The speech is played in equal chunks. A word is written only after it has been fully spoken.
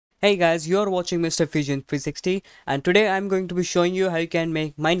Hey guys, you're watching Mr. Fusion 360 and today I'm going to be showing you how you can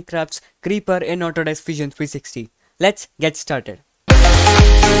make Minecraft's creeper in Autodesk Fusion 360. Let's get started.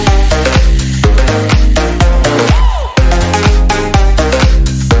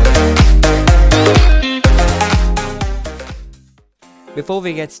 Before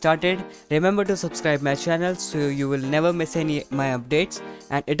we get started, remember to subscribe my channel so you will never miss any my updates,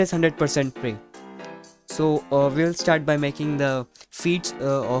 and it is 100% free. So we'll start by making the feet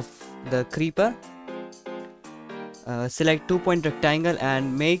of the creeper. Select 2-point rectangle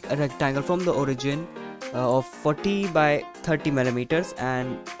and make a rectangle from the origin of 40 by 30 millimeters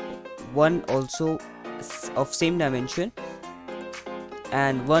and one also of same dimension,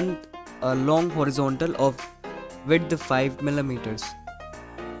 and one long horizontal of width 5 millimeters.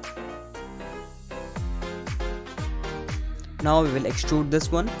 Now we will extrude this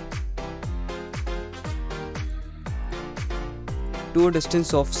one to a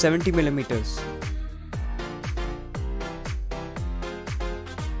distance of 70 millimeters.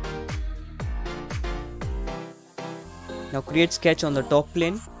 Now create sketch on the top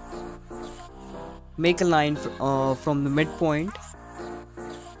plane. Make a line from the midpoint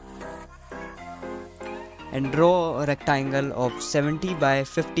and draw a rectangle of 70 by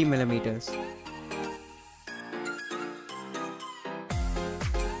 50 millimeters.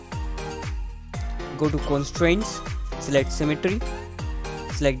 Go to constraints, select symmetry,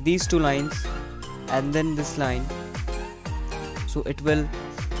 select these two lines and then this line, so it will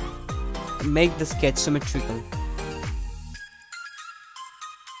make the sketch symmetrical.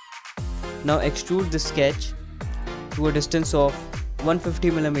 Now extrude the sketch to a distance of 150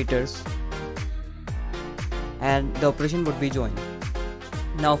 millimeters and the operation would be join.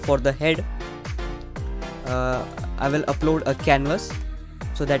 Now for the head, I will upload a canvas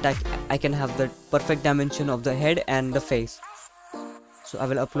so that I can have the perfect dimension of the head and the face. So I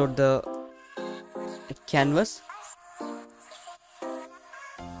will upload the canvas.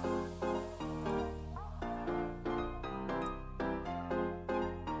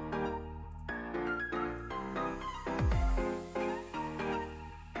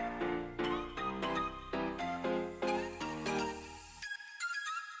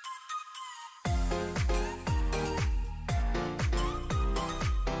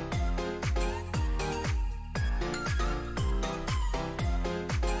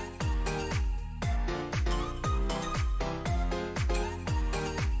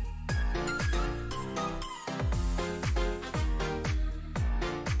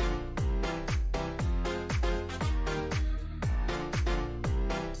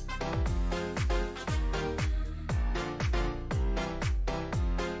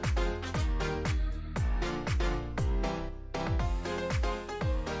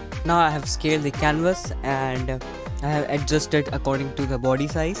 Now I have scaled the canvas and I have adjusted according to the body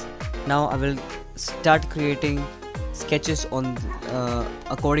size. Now I will start creating sketches on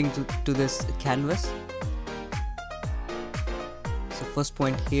according to this canvas. So first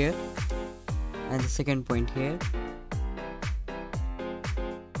point here and the second point here.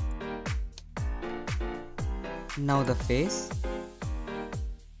 Now the face.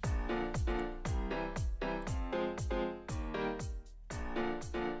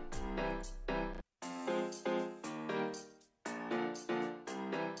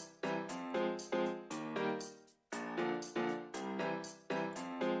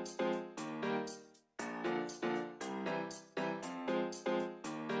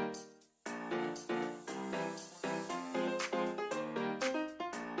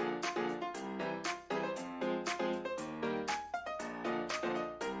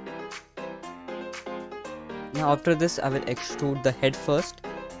 Now after this I will extrude the head first.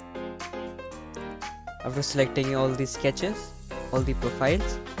 After selecting all these sketches, all the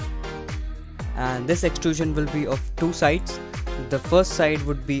profiles, and this extrusion will be of two sides. The first side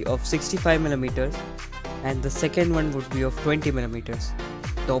would be of 65 millimeters and the second one would be of 20 millimeters.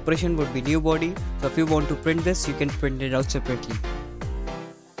 The operation would be new body, so if you want to print this you can print it out separately.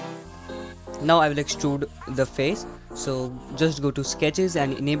 Now I will extrude the face, so just go to sketches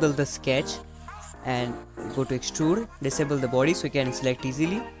and enable the sketch and go to extrude, disable the body so you can select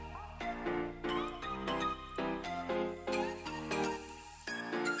easily.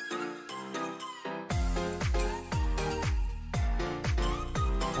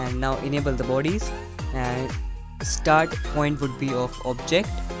 And now enable the bodies, and start point would be of object.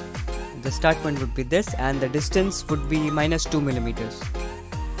 The start point would be this and the distance would be -2 millimeters.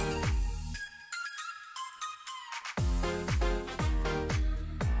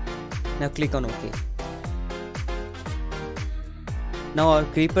 Now click on OK. Now our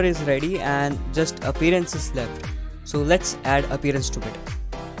creeper is ready and just appearance is left. So let's add appearance to it.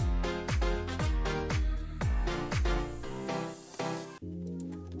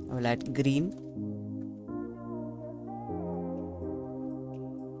 will add green,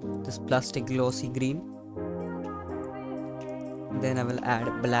 this plastic glossy green. Then I will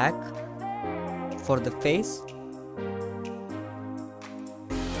add black for the face.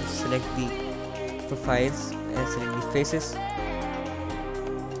 Select the profiles and select the faces.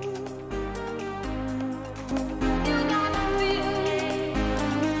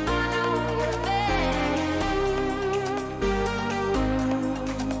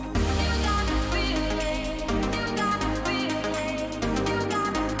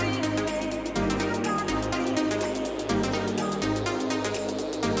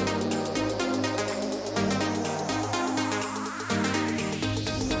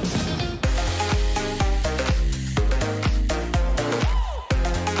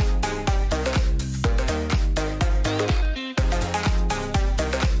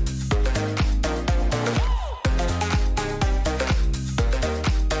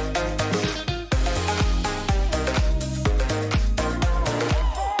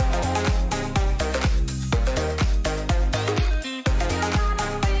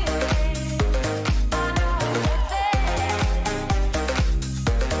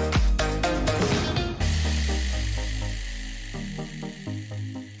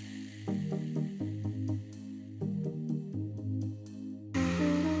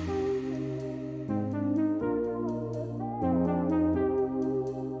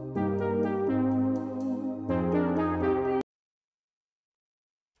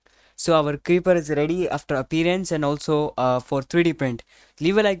 So our creeper is ready after appearance and also for 3D print.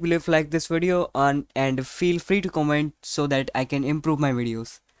 Leave a like below if you like this video and feel free to comment so that I can improve my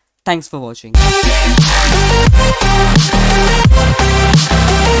videos. Thanks for watching.